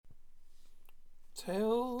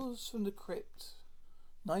Tales from the Crypt,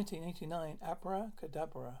 1989, Abra,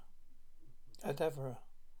 cadaver.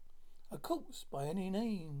 A corpse by any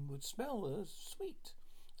name would smell as sweet,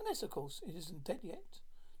 unless, of course, it isn't dead yet.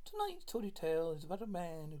 Tonight's tawny tale is about a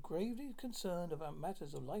man who gravely concerned about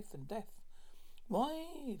matters of life and death. Why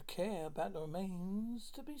he'd care about the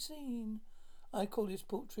remains to be seen. I call this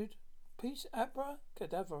portrait Piece Abra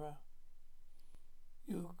Cadavera.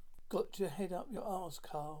 You got your head up your arse,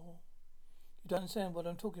 Carl. You don't understand what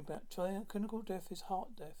I'm talking about. Clinical death is heart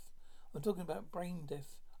death. I'm talking about brain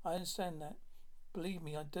death. I understand that. Believe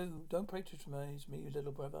me, I do. Don't patronize me,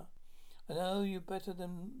 little brother. I know you better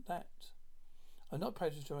than that. I'm not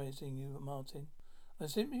patronizing you, Martin. I'm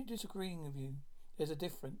simply disagreeing with you. There's a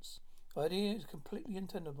difference. The idea is completely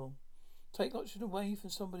untenable. Take oxygen away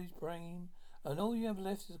from somebody's brain, and all you have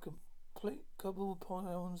left is a complete couple of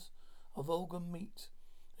pounds of organ meat.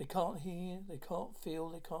 They can't hear, they can't feel,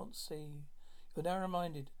 they can't see. You're now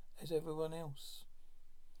reminded, as everyone else.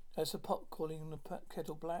 That's the pot calling the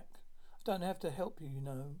kettle black. I don't have to help you, you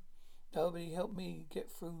know. Nobody helped me get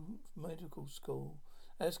through medical school.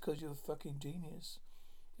 That's 'cause you're a fucking genius.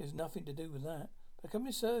 There's nothing to do with that. Becoming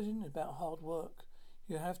a surgeon is about hard work.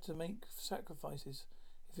 You have to make sacrifices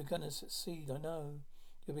if you're gonna succeed, I know.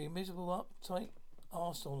 You'll be a miserable uptight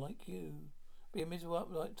arsehole like you. Be a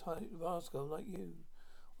miserable uptight rascal like you.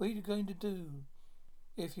 What are you going to do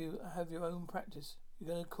if you have your own practice? You're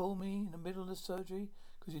going to call me in the middle of the surgery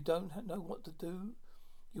because you don't know what to do?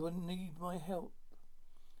 You wouldn't need my help.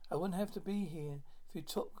 I wouldn't have to be here if you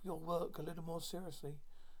took your work a little more seriously.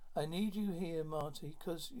 I need you here, Marty,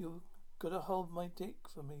 because you've got to hold my dick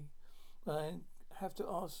for me when I have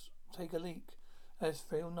to take a leak. That's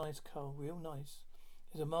real nice, Carl, real nice.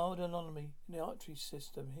 There's a mild anomaly in the artery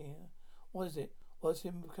system here. What is it? What's the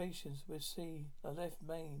implications? We'll see. The left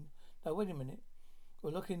main. Now wait a minute.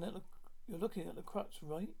 You're looking at the crutch,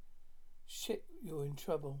 right? Shit, you're in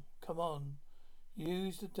trouble. Come on.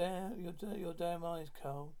 Use your damn eyes,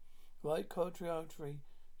 Carl. Right coronary artery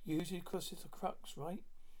usually crosses the crux, right?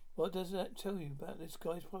 What does that tell you about this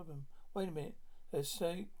guy's problem? Wait a minute. The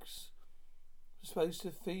stakes supposed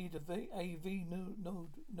to feed the AV node.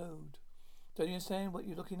 Don't you understand what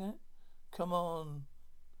you're looking at? Come on.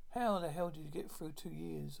 How the hell did you get through 2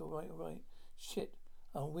 years? All right. Shit,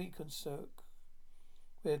 I'm weak on Cirque.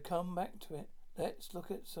 We'll come back to it. Let's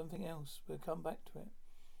look at something else. We'll come back to it.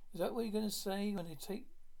 Is that what you're going to say when you take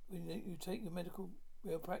your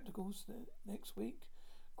real practicals next week?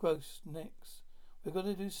 Gross, next. We've got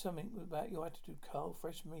to do something about your attitude, Carl.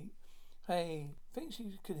 Fresh meat. Hey, thinks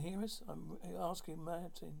you can hear us? I'm asking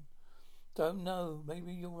Martin. Don't know.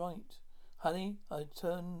 Maybe you're right. Honey, I'd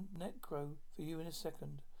turn necro for you in a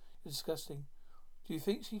second. You're disgusting. Do you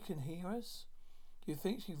think she can hear us? Do you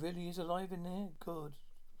think she really is alive in there? Good.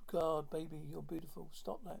 God, baby, you're beautiful.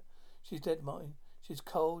 Stop that. She's dead, Martin. She's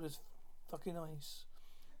cold as fucking ice.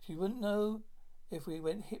 She wouldn't know if we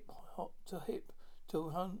went hip hop to hip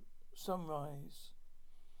till sunrise.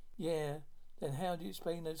 Yeah, then how do you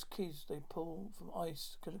explain those kids they pull from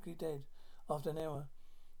ice clinically dead after an hour?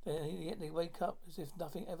 Yet they wake up as if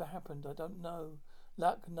nothing ever happened. I don't know.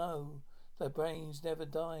 Luck, no. Their brains never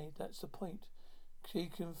died. That's the point.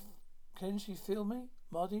 Can she feel me?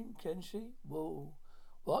 Martin, can she? Whoa.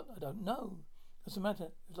 What? I don't know. What's the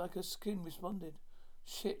matter? It's like her skin responded.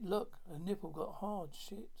 Shit, look. Her nipple got hard.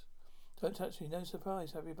 Shit. Don't touch me. No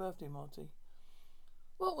surprise. Happy birthday, Marty.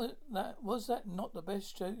 What was that? Was that not the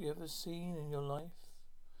best joke you ever seen in your life?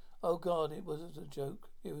 Oh, God, it wasn't a joke.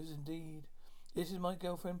 It was indeed. This is my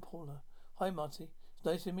girlfriend, Paula. Hi, Marty. It's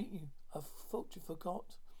nice to meet you. I thought you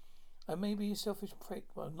forgot. I may be a selfish prick,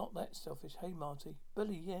 but I'm not that selfish. Hey, Marty.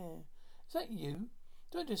 Billy, yeah. Is that you?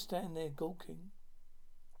 Don't just stand there gawking.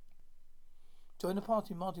 Join the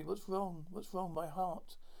party, Marty. What's wrong? What's wrong? My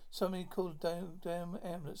heart. Somebody called damn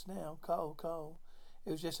ambulance now. Carl.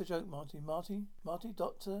 It was just a joke, Marty. Marty,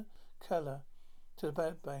 Dr. Keller to the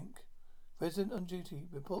bed bank. Resident on duty.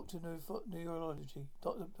 Report to neurology.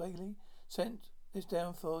 Dr. Bailey sent this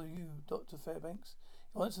down for you, Dr. Fairbanks.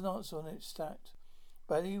 He wants an answer on it stat.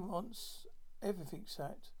 Bailey wants everything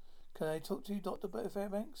stat. Can I talk to you, Dr.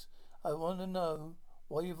 Fairbanks? I want to know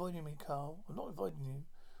why you're avoiding me, Carl. I'm not avoiding you.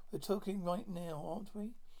 We're talking right now, aren't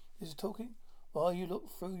we? This is talking? While you look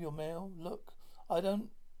through your mail, look. I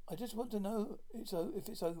just want to know if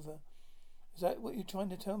it's over. Is that what you're trying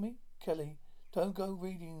to tell me? Kelly, don't go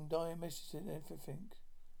reading dire messages and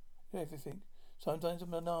everything. Sometimes a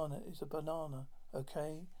banana is a banana,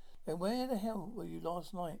 okay? Then where the hell were you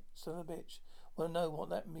last night, son of a bitch? Want to know what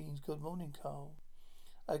that means? Good morning, Carl.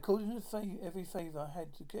 I called in every favour I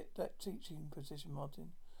had to get that teaching position,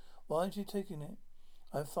 Martin. Why aren't you taking it?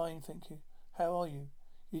 I'm fine, thank you. How are you?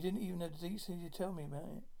 You didn't even have the decency to tell me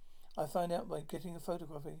about it. I found out by getting a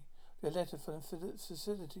photography of your letter from the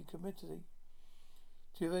facility committee.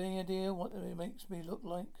 Do you have any idea what it makes me look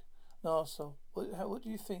like? An arsehole. What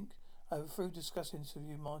do you think? I'm through discussing this with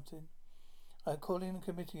you, Martin. I'm calling the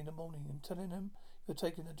committee in the morning and telling them you're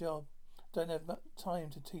taking the job. Don't have much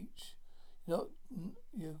time to teach.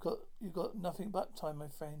 You've got nothing but time, my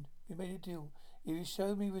friend. We made a deal. If you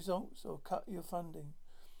show me results or cut your funding.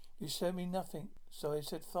 You showed me nothing, so I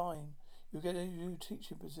said fine. You get a new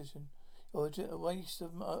teaching position. Or a waste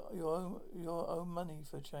of your own money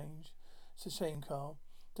for a change. It's a shame, Carl.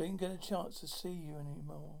 Don't get a chance to see you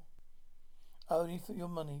anymore. Only for your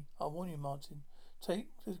money. I warn you, Martin. Take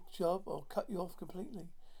the job or cut you off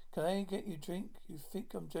completely. Can I get you a drink? You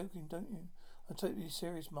think I'm joking, don't you? I'm totally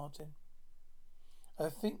serious, Martin. I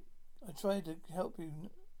think I tried to help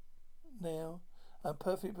you now. I'm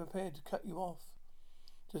perfectly prepared to cut you off.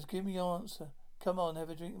 Just give me your answer. Come on, have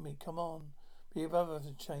a drink with me. Come on. Be a brother for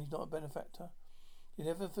a change, not a benefactor. You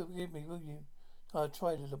never forgive me, will you? I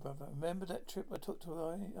tried, little brother. Remember that trip I took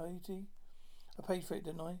to Haiti? I paid for it,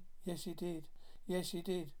 didn't I? Yes, you did. Yes, you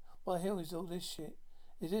did. What the hell is all this shit?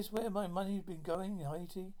 Is this where my money's been going in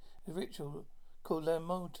Haiti? A ritual called La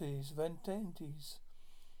Montes Ventantes.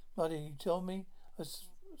 Muddy, you told me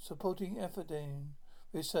supporting Ephedrine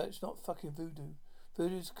research, not fucking voodoo.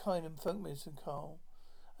 Voodoo's kind of folk medicine, Carl.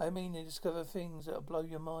 I mean, they discover things that'll blow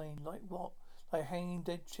your mind. Like what? Like hanging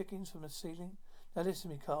dead chickens from the ceiling? Now listen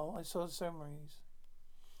to me, Carl. I saw the ceremonies.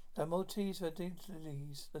 The Maltese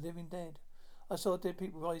Ventantes, the living dead. I saw dead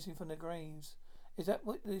people rising from their graves. Is that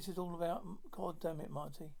what this is all about? God damn it,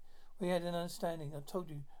 Marty. We had an understanding. I told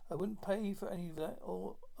you I wouldn't pay for any of that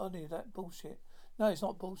or any of that bullshit. No, it's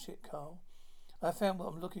not bullshit, Carl. I found what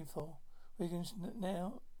I'm looking for. We can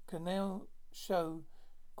now show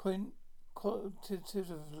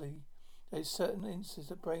quantitatively that certain instances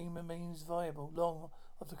that brain remains viable long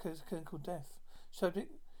after clinical death. Subject,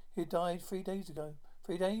 he died 3 days ago.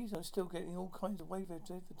 3 days? I'm still getting all kinds of wave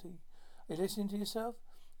activity. Are you listening to yourself?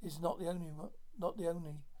 It's not the only one. Not the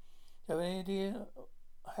only. Do you have any idea?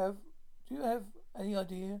 Do you have any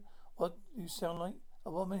idea what you sound like? A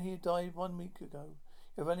woman here died 1 week ago.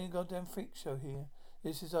 You're running a goddamn freak show here.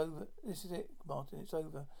 This is over. This is it, Martin. It's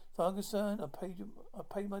over. As far as I'm concerned, I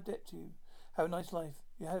paid my debt to you. Have a nice life.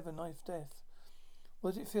 You have a nice death.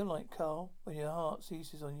 What does it feel like, Carl, when your heart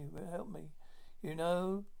ceases on you? Help me. You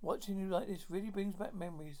know, watching you like this really brings back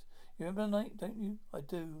memories. You remember the night, don't you? I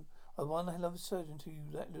do. I won a hell of a surgeon to you.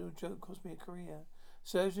 That little joke cost me a career.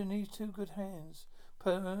 Surgeon needs 2 good hands.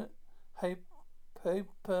 Permanent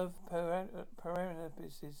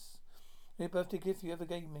parenthesis. The birthday gift you ever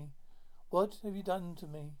gave me. What have you done to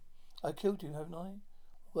me? I killed you, haven't I?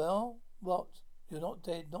 Well, what? You're not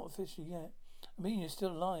dead, not officially yet. I mean, you're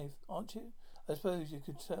still alive, aren't you? I suppose you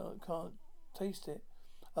can't taste it.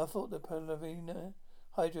 I thought the Palavina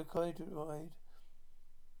hydrochloride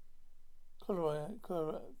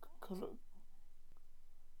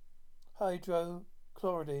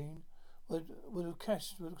hydrochlorine would have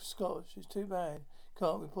cashed with scotch. It's too bad.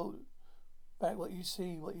 Can't report back what you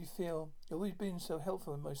see, what you feel. You've always been so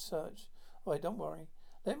helpful in my search. All right, don't worry.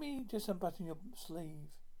 Let me just unbutton your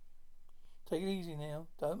sleeve. Take it easy now.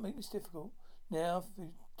 Don't make this difficult. Now, if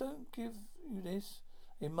we don't give you this,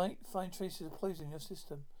 it might find traces of poison in your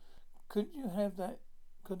system. Couldn't have that,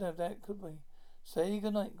 could we? Say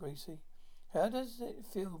goodnight, Gracie. How does it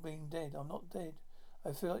feel being dead? I'm not dead.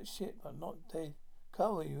 I feel like shit, but I'm not dead.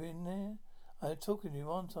 Carl, are you in there? I'm talking to you,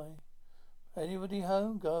 aren't I? Anybody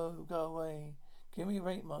home? Go away. Give me a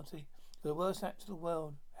rate, Marty. You're the worst actor in the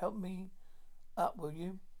world. Help me up, will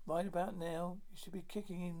you? Right about now, you should be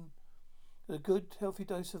kicking in a good, healthy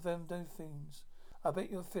dose of endorphins. I bet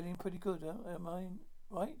you're feeling pretty good, am I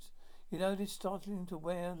right? You know, this starting to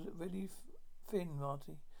wear really thin,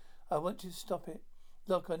 Marty. I want you to stop it.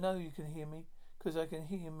 Look, I know you can hear me, 'cause I can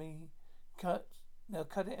hear me. Now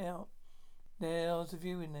cut it out. There's a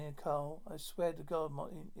view in there, Carl. I swear to God,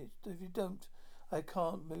 Martin, if you don't, I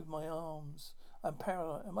can't move my arms. I'm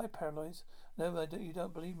paralyzed. Am I paralyzed? No, you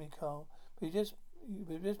don't believe me, Carl. But just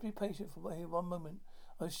be patient for here 1 moment.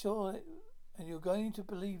 I'm sure, and you're going to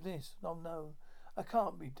believe this. Oh no, I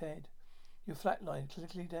can't be dead. You're flatlined,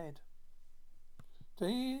 clinically dead. But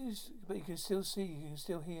you can still see, you can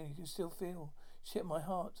still hear, you can still feel. Shit, my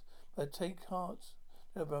heart. But take heart,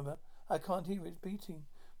 little brother. I can't hear it beating.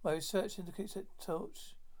 My research indicates that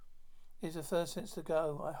torch is the first sense to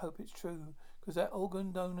go. I hope it's true, because that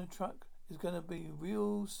organ donor truck is going to be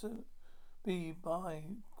real soon.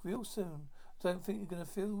 Real soon. I don't think you're going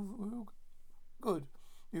to feel real good.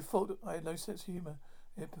 You thought I had no sense of humour.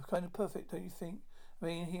 It's kind of perfect, don't you think? I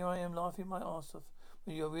mean, here I am laughing my ass off.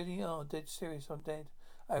 But you really are dead serious. I'm dead.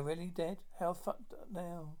 I'm really dead? How fucked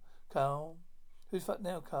now, Carl? Who's fucked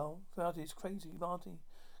now, Carl? Marty is crazy, Marty.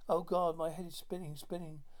 Oh God, my head is spinning.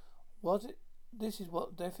 What? This is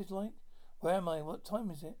what death is like? Where am I? What time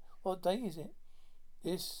is it? What day is it?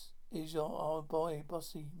 This is your old boy,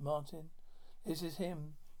 Bossy Martin. This is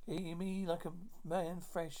him. Eating me like a man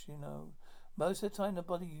fresh, you know. Most of the time the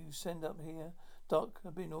body you send up here, Doc,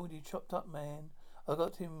 have been already chopped up, man. I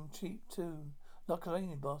got him cheap too. Not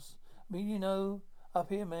complaining, boss. I mean, you know, up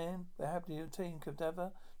here, man, we're happy to obtain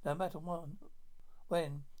cadaver, no matter what.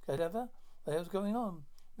 When? Cadaver? What the hell's going on?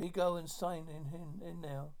 Me go and sign in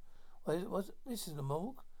now. This is the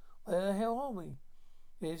morgue? Where the hell are we?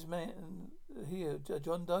 Here's man here,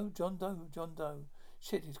 John Doe.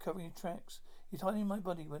 Shit, he's covering his tracks. He's hiding my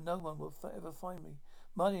body where no one will ever find me.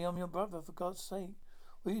 Marty, I'm your brother, for God's sake.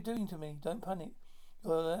 What are you doing to me? Don't panic.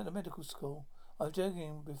 You're at the medical school. I was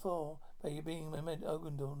joking before about you being my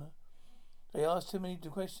organ donor. They asked too many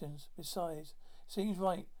questions. Besides, it seems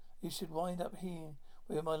right. You should wind up here,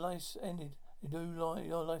 where my life ended,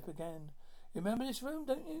 your life began. You remember this room,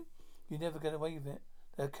 don't you? You never get away with it.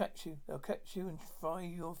 They'll catch you and fry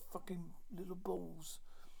your fucking little balls.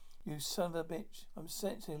 You son of a bitch. I'm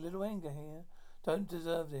sensing a little anger here. Don't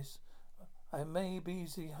deserve this. I may be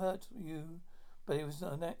easily hurt you, but it was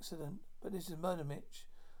an accident. But this is murder, Mitch.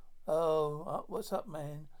 Oh, what's up,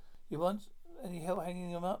 man? You want any help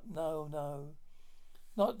hanging them up? No.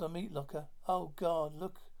 Not the meat locker. Oh, God,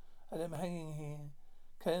 look at them hanging here.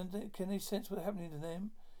 Can they sense what's happening to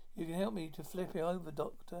them? You can help me to flip it over,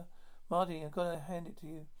 Doctor. Marty, I've got to hand it to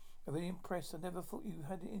you. I'm really impressed. I never thought you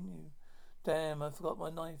had it in you. Damn, I forgot my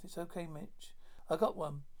knife. It's okay, Mitch. I got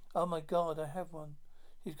one. Oh, my God, I have one.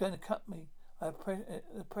 He's going to cut me. I have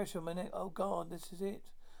the pressure on my neck. Oh, God, this is it.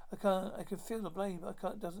 I can feel the blade, but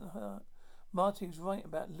it doesn't hurt. Marty was right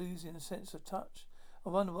about losing a sense of touch. I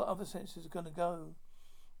wonder what other senses are going to go.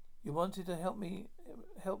 You wanted to help me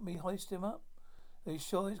hoist him up? Are you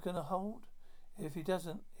sure he's going to hold? If he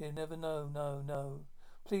doesn't, he'll never know. No.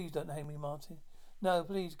 Please don't hang me, Marty. No,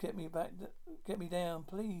 please get me back. Get me down,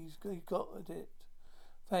 please. You got it.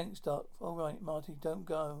 Thanks, Doc. All right, Marty, don't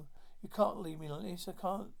go. You can't leave me like this. I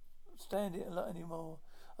can't stand it a lot anymore.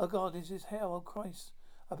 Oh, God, this is hell. Oh, Christ.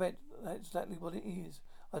 I bet that's exactly what it is.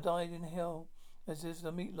 I died in hell, as in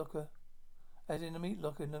the meat locker in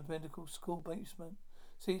the medical school basement.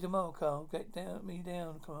 See you tomorrow, Carl. Get me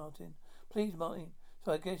down, Martin. Please, Martin.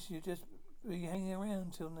 So I guess you just be hanging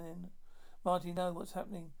around till then. Marty, no, what's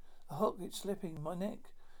happening? A hook, it's slipping my neck.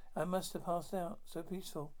 I must have passed out. So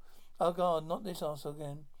peaceful. Oh, God, not this arsehole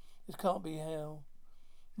again. This can't be hell.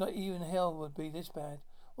 Not even hell would be this bad.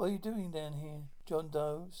 What are you doing down here, John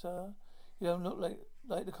Doe, sir? You don't look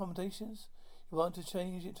like the accommodations. You want to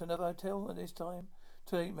change it to another hotel at this time?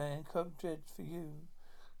 Too late, man. Come dread for you.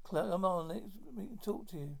 Come on, let me talk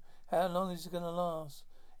to you. How long is it going to last?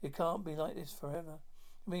 It can't be like this forever.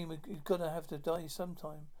 I mean, we've got to have to die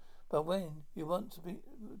sometime. But when? You want to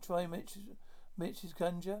try Mitch's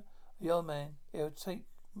ganja? Yo, man, it'll take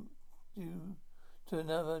you to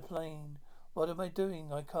another plane. What am I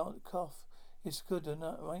doing? I can't cough. It's good or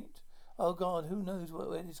not, right? Oh, God, who knows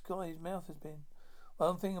where this guy's mouth has been.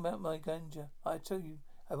 One thing about my ganja, I tell you,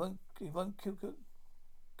 he won't kill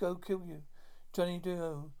you. Johnny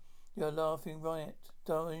Duo, you're laughing riot.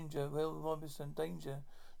 Danger, Will Robinson, danger.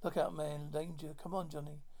 Look out, man, danger. Come on,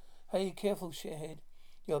 Johnny. Hey, careful, shithead.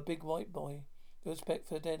 You're a big white boy. No respect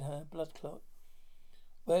for the dead, huh? Blood clot.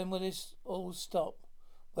 When will this all stop?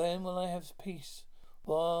 When will I have peace?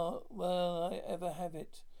 Will I ever have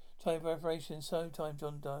it? Time preparation, so time,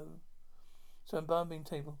 John Doe. So embalming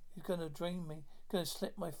table. He's gonna drain me. Gonna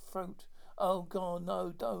slit my throat. Oh, God,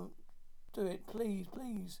 no, don't do it.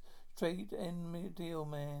 Please. Straight end deal,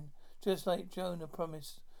 man. Just like Jonah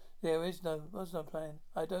promised. Was no plan.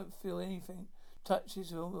 I don't feel anything.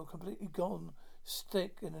 Touches are completely gone.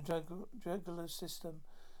 Stick in the jugular system.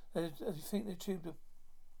 I think the tube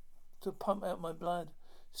to pump out my blood.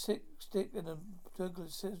 Stick in the jugular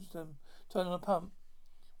system. Turn on a pump.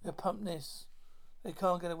 They pump this. They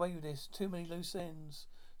can't get away with this. Too many loose ends.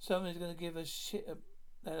 Someone's going to give a shit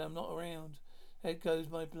that I'm not around. There goes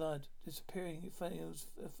my blood disappearing. It's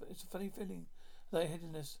a funny feeling.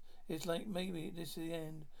 Lightheadedness. It's like maybe this is the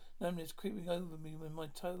end. Numbness creeping over me with my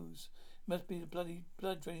toes. Must be the bloody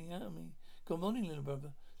blood draining out of me. Good morning, little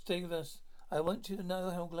brother. Stay with us. I want you to know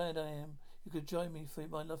how glad I am you could join me for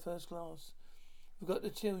my first class. Forgot to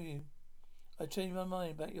tell you. I changed my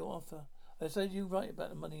mind about your offer. I said you right about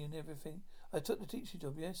the money and everything. I took the teaching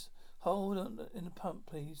job, yes? Hold on in the pump,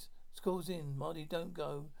 please. School's in. Marty, don't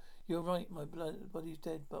go. You're right, my body's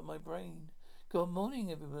dead, but my brain. Good morning,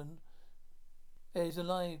 everyone. It's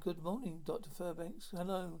alive. Good morning, Dr. Fairbanks.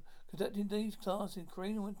 Hello. Conducting these class in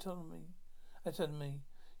cranial anatomy.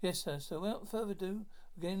 Yes, sir. So without further ado,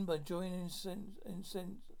 begin by joining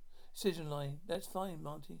incision line. That's fine,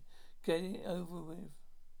 Marty. Get it over with.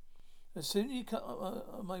 The sooner you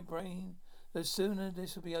cut my brain, the sooner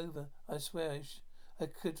this will be over. I swear. I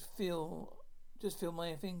could just feel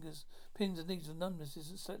my fingers, pins and needles of numbness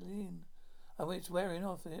isn't settling in. And it's wearing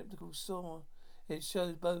off an optical sore. It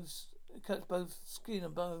cuts both skin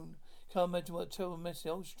and bone. Can't imagine what a terrible mess the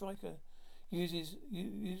old striker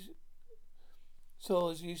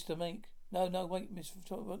saws used to make. No, wait, Miss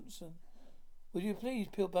Robinson. Would you please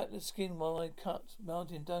peel back the skin while I cut?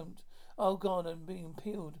 Martin, don't. Oh God, I'm being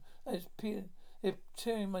peeled. They're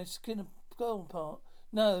tearing my skin apart.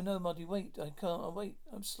 No, Marty, wait. I can't. Wait.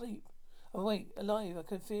 I'm asleep. I'm awake, alive. I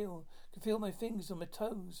can feel my fingers on my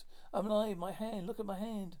toes. I'm alive. My hand. Look at my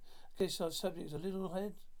hand. I guess our subject is a little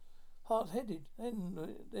hard-headed. And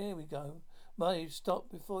there we go. Marty, stop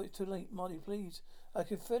before it's too late. Marty, please. I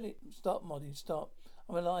can feel it. Stop, Marty. Stop.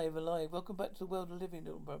 I'm alive. Welcome back to the world of living,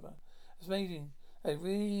 little brother. It's amazing. It's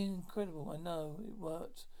really incredible. I know. It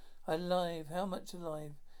worked. Alive. How much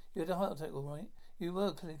alive? You had a heart attack, all right. You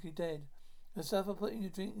were clinically dead. The stuff I put in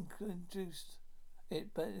your drink induced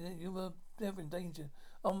it, but you were never in danger.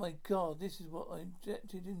 Oh my God, this is what I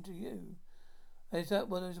injected into you. Is that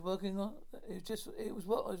what I was working on? It was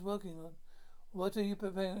what I was working on. What are you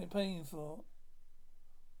paying for?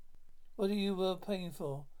 What are you paying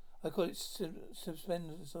for? I call it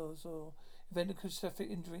suspenders or event of catastrophic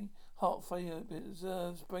injury, heart failure. It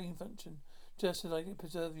preserves brain function, just as I can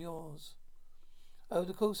preserve yours. Over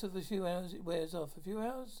the course of a few hours, it wears off. A few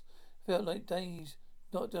hours felt like days,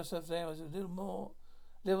 not just of hours, a little more,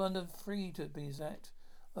 a little under 3 to be exact.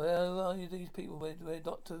 Well, are you these people? We're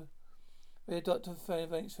Dr.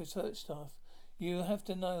 Fairbanks research staff. You have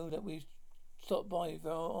to know that we stop by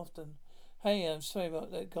very often. Hey, I'm sorry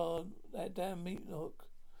about that damn meat hook.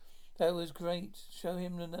 That was great. Show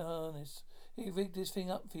him the harness. He rigged this thing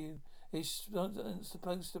up for you. It's not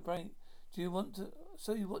supposed to break. What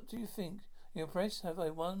do you think? You impressed? Have I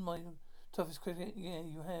won my toughest cricket? Yeah,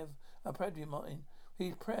 you have. I'm proud of you, Martin.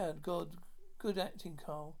 He's proud. God, good acting,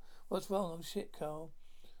 Carl. What's wrong? Oh shit, Carl.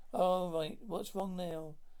 All right. What's wrong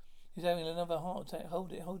now? He's having another heart attack.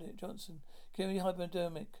 Hold it, Johnson. Give me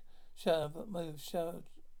hypodermic. Shut up, move, shut.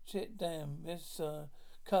 Shit, damn. Yes, sir.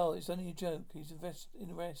 Carl, it's only a joke. He's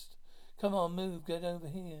in arrest. Come on, move. Get over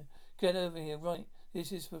here. Right.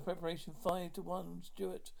 This is for preparation. 5-1,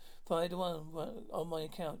 Stuart. 5-1 on my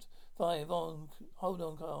account. 5 on. Hold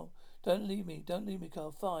on, Carl. Don't leave me,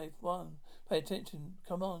 Carl. 5-1. Pay attention.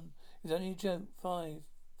 Come on. It's only a joke. 5,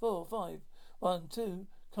 4, 5. 1, 2.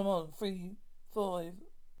 Come on. 3, 4,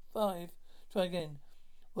 5. Try again.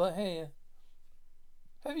 What here?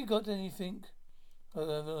 Have you got anything?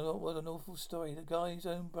 Oh, what an awful story. The guy's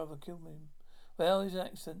own brother killed him. Well, his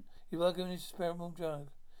accident. He was given his experimental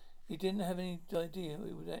drug. He didn't have any idea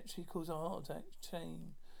it would actually cause a heart attack.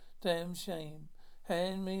 Shame. Damn shame.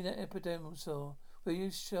 Hand me that epidermal saw. Were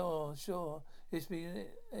you sure? Here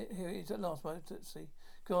it is at last, my Tootsie.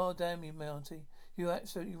 God damn you, Mounty. You're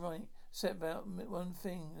absolutely right. Except about one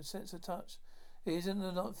thing, a sense of touch. It isn't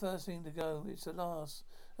the first thing to go, it's the last.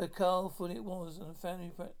 A Carl thought it was, and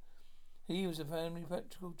he was a family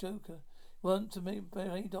practical joker. Want to meet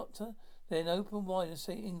a doctor? Then open wide and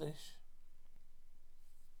say English.